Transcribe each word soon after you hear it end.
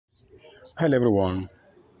Hello everyone,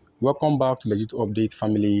 welcome back to Legit Update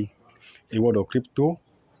family, a world of crypto,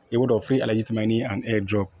 a world of free and legit money and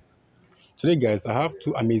airdrop. Today guys, I have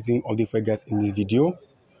two amazing updates for you guys in this video.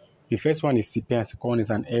 The first one is Cpen, second one is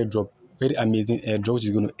an airdrop, very amazing airdrop which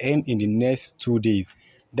is going to end in the next 2 days.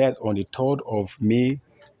 That's on the 3rd of May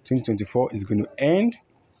 2024 is going to end.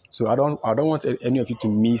 So I don't want any of you to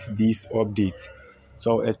miss this update.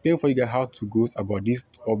 So I'll explain for you guys how to go about this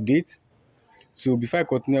update. So before I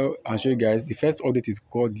continue and show you guys, the first update is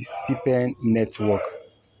called the Cpen network.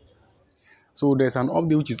 So there's an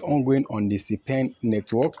update which is ongoing on the Cpen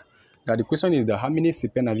network. Now the question is that how many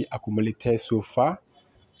Cpen have you accumulated so far?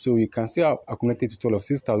 So you can see I've accumulated a total of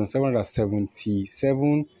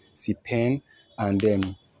 6,777 Cpen, and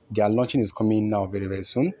then their launching is coming now very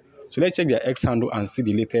soon. So let's check their X handle and see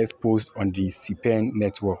the latest post on the Cpen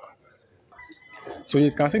network. So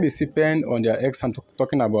you can see the Cpen on their X handle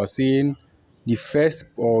talking about saying the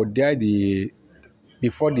first or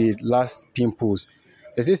before the last pin post.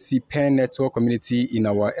 There's a Cpen network community in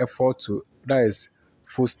our effort to, that is,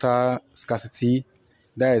 foster scarcity.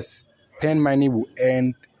 That is, pen mining will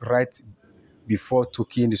end right before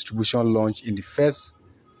token distribution launch in the first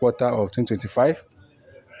quarter of 2025.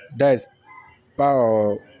 That is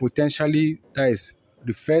potentially, that is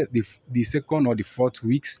the second or the fourth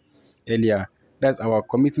weeks earlier. That's our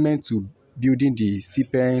commitment to building the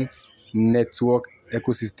Cpen network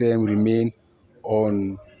ecosystem remain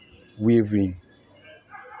unwavering.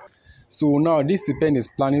 So now this Cpen is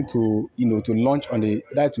planning to to launch on the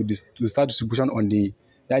to start distribution on the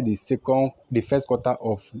first quarter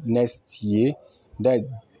of next year. That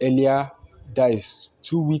earlier, that is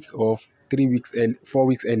 2 weeks or 3 weeks 4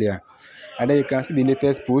 weeks earlier. And then you can see the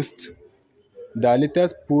latest post. The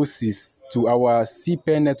latest post is to our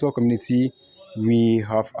Cpen network community. We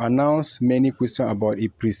have announced many questions about a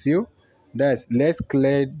pre-sale. That's, let's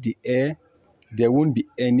clear the air. There won't be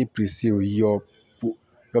any pre-sale. Your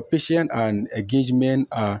patience and engagement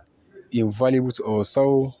are invaluable to us.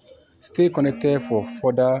 So stay connected for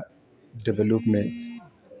further development.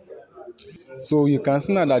 So you can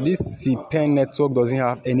see now that this Cpen network doesn't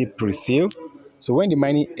have any pre-sale. So when the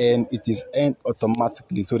mining ends, it is end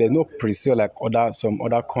automatically. So there's no pre-sale like some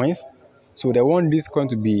other coins. So they want this coin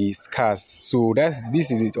to be scarce. So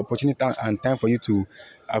this is the opportunity and time for you to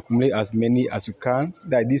accumulate as many as you can,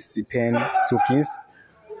 that these Cpen tokens.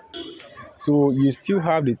 So you still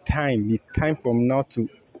have the time from now to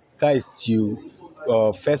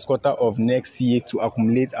first quarter of next year to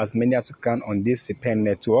accumulate as many as you can on this Cpen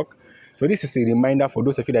network. So this is a reminder for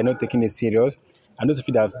those of you that are not taking it serious and those of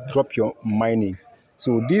you that have dropped your mining.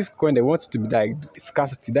 So this coin, they want it to be like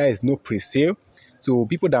scarcity, that is no pre-sale. So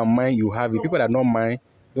people that mine, you have it. People that don't mine,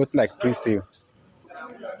 don't like pre-sale.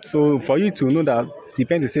 So for you to know that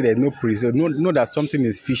Cpen to say there's no pre-sale, know that something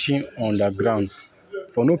is fishing on the ground.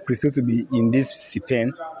 For no pre-sale to be in this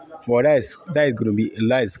Cpen, for that is going to be a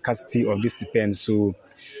large scarcity of this Cpen. So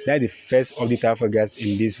that's the first update I have for you guys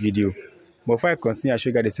in this video. But before I continue, I'll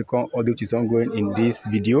show you guys the second update which is ongoing in this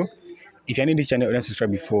video. If you're new to this channel or not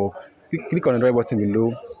subscribed before, click on the red button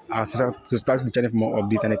below and subscribe to the channel for more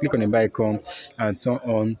updates, and then click on the bell icon and turn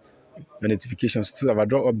on your notifications so that if I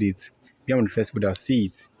drop updates, you're on the first people that see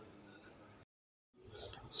it.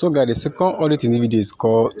 So guys, the second update in this video is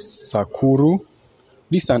called Saakuru.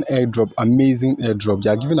 This is an airdrop, amazing airdrop. They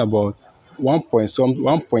are giving about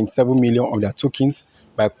 1.7 million of their tokens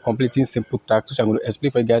by completing simple tasks, which I'm going to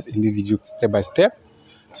explain for you guys in this video step by step.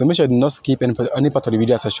 So make sure you do not skip any part of the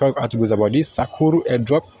video as I show you how to go about this Saakuru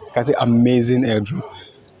airdrop. You can say amazing airdrop.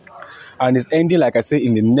 And it's ending, like I say,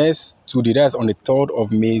 in the next 2 days. That's on the 3rd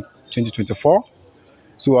of May 2024.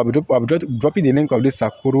 So I'll be dropping the link of this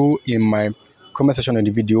Saakuru in my comment section of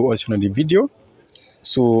the video or section of the video.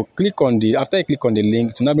 So after you click on the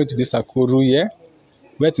link, to now go to this Saakuru here,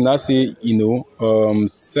 where to now say,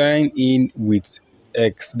 sign in with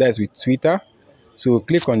X, that's with Twitter. So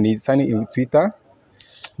click on the sign in with Twitter.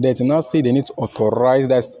 Then to now say they need to authorize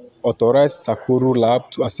Saakuru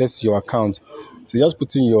Lab to access your account. So just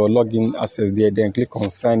put in your login access there, then click on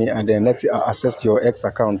sign in, and then let it access your X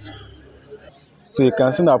account. So you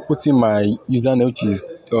can see that I put in my username, which is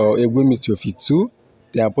Egwemi252.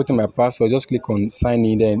 Then I put in my password. Just click on sign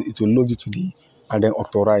in, then it will load you to and then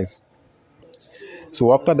authorize.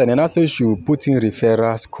 So after that, then also you should put in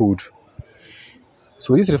referrals code.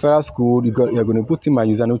 So this referrals code, you're going to put in my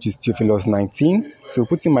username, which is Theophilus19. So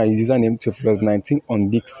put in my username Theophilus19 on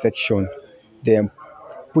this section. Then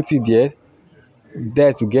put it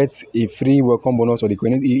there to get a free welcome bonus or the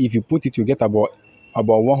coin. If you put it, you get about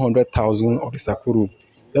 100,000 of the Saakuru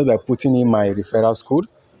just by putting in my referrals code.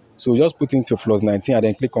 So just put in Theophilus19 and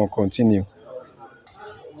then click on continue.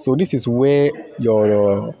 So this is where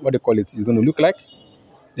your what they call it is going to look like.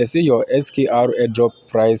 They say your SKR airdrop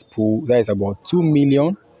price pool that is about 2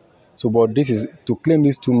 million. So, but this is to claim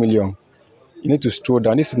this 2 million. You need to scroll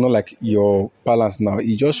down. This is not like your balance now.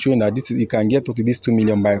 It's just showing that this is, you can get to this 2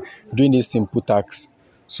 million by doing this simple tax.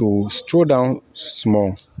 So scroll down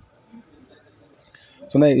small.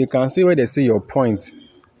 So now you can see where they say your points.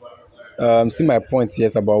 See my points here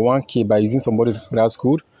is about 1K by using somebody's referral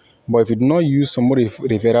code. But if you do not use somebody's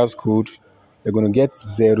referral code, you're going to get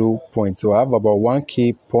 0 points. So I have about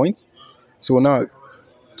 1K points. So now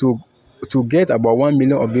to get about 1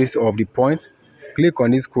 million of this of the points, click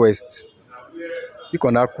on this quest. Click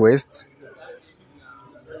on that quest.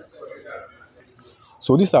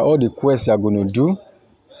 So these are all the quests you are going to do.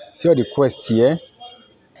 See all the quests here.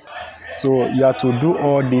 So you have to do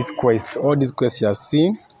all these quests you are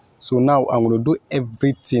seeing. So now I'm going to do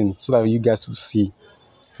everything so that you guys will see.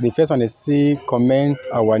 The first one is say comment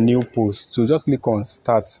our new post. So just click on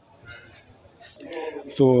start.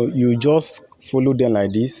 So you just follow them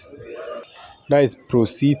like this. That is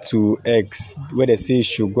proceed to X, where they say you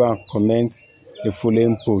should go and comment the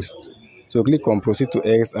following post. So click on proceed to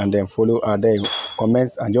X and then follow other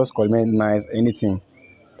comments and just comment nice anything.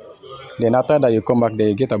 Then after that you come back there,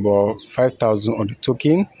 you get about 5,000 on the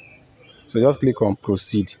token. So just click on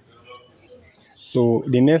proceed. So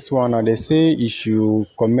the next one, they say you should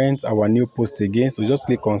comment our new post again. So just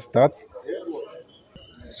click on start.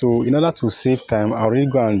 So in order to save time, I already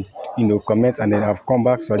go and comment and then I've come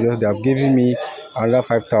back. So they have given me another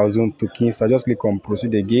 5,000 tokens. So I just click on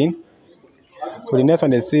proceed again. So the next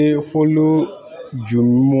one, they say follow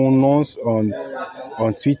Jumonos on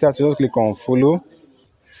Twitter. So just click on follow.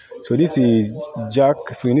 So this is Jack.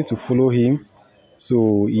 So you need to follow him.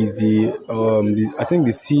 So he's I think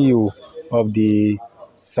the CEO of the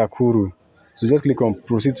Saakuru. So just click on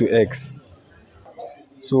proceed to X.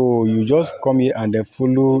 So you just come here and then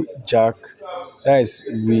follow Jack. That is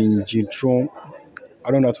Winjitron.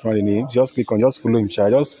 I don't know how to pronounce the name. Just click on, just follow him.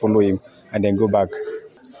 Just follow him and then go back.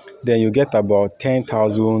 Then you get about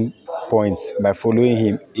 10,000 points by following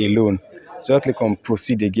him alone. So just click on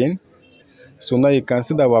proceed again. So now you can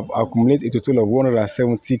see that we have accumulated a total of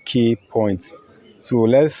 170k points. So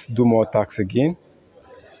let's do more tax again.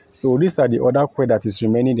 So these are the other query that is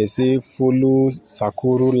remaining. They say follow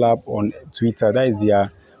Saakuru Lab on Twitter. That is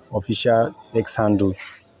their official X handle.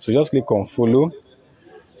 So just click on follow.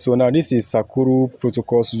 So now this is Saakuru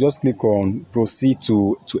protocol. So just click on proceed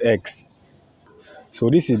to X. So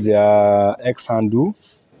this is their X handle.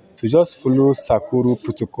 So just follow Saakuru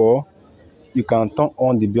protocol. You can turn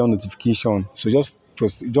on the bell notification. So just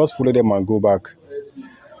follow them and go back.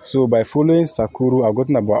 So by following Saakuru, I've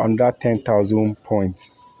gotten about under 10,000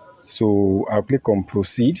 points. So I'll click on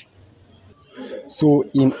proceed. So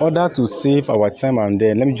in order to save our time and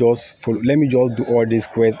then let me just do all these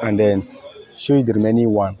quests and then show you the remaining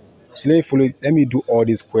one. So let me do all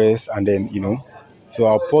these quests and then so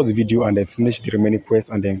I'll pause the video and then finish the remaining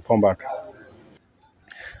quests and then come back.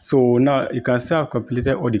 So now you can see I've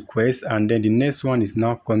completed all the quests and then the next one is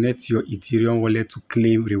now connect your Ethereum wallet to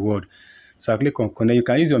claim reward. So I click on connect. You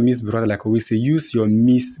can use your Miss browser, like we say, use your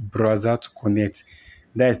Miss browser to connect.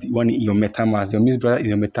 That is the one in your MetaMask. Your Miss browser is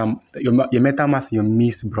your MetaMask is your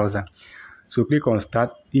Miss browser. So click on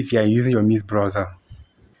start if you are using your Miss browser.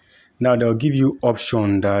 Now they'll give you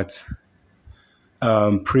option that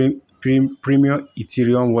premium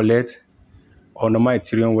Ethereum wallet or normal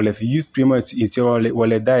Ethereum wallet. If you use premium Ethereum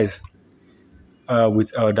wallet, that is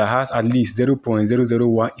that has at least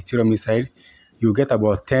 0.001 Ethereum inside, you get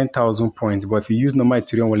about 10,000 points. But if you use normal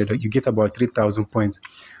Ethereum wallet, you get about 3,000 points.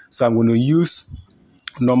 So I'm going to use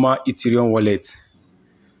normal Ethereum wallet.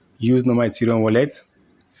 Use normal Ethereum wallet.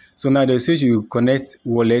 So now they say you connect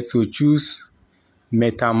wallet. So choose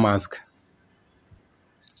MetaMask.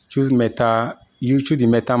 You choose the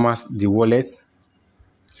MetaMask, the wallet.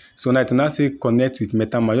 So now it will now say connect with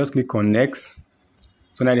MetaMask. Just click on next.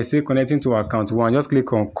 So now they say connecting to account 1. Just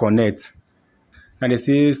click on connect. Now they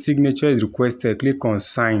say signature is requested. Click on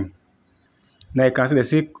sign. Now you can see they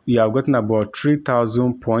say you have gotten about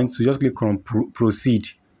 3,000 points. So just click on proceed.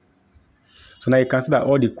 So now you can see that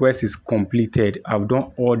all the quests is completed. I've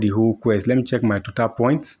done all the whole quest. Let me check my total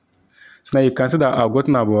points. So now you can see that I've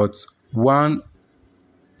gotten about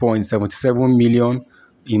 1.77 million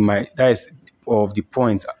in my, that is of the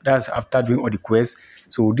points. That's after doing all the quests.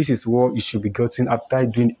 So this is what you should be getting after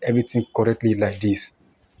doing everything correctly like this.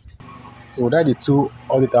 So that is two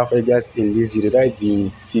auditor figures in this video. That is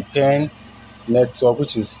the Cpen network,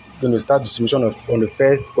 which is going to start distribution on the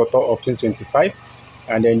first quarter of 2025.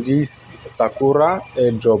 And then this Saakuru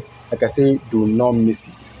airdrop, like I say, do not miss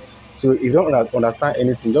it. So if you don't understand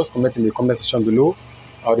anything, just comment in the comment section below.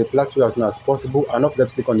 I'll reply to you as soon as possible. And don't forget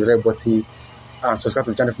to click on the red button and subscribe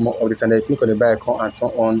to the channel for more updates. And then click on the bell icon and turn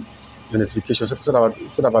on the notifications so that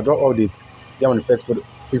if I drop updates, you're one of the first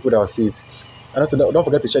people that will see it. And also don't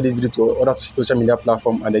forget to share this video to other social media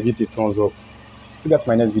platforms and then give it a thumbs up. See you guys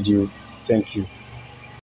in my next video. Thank you.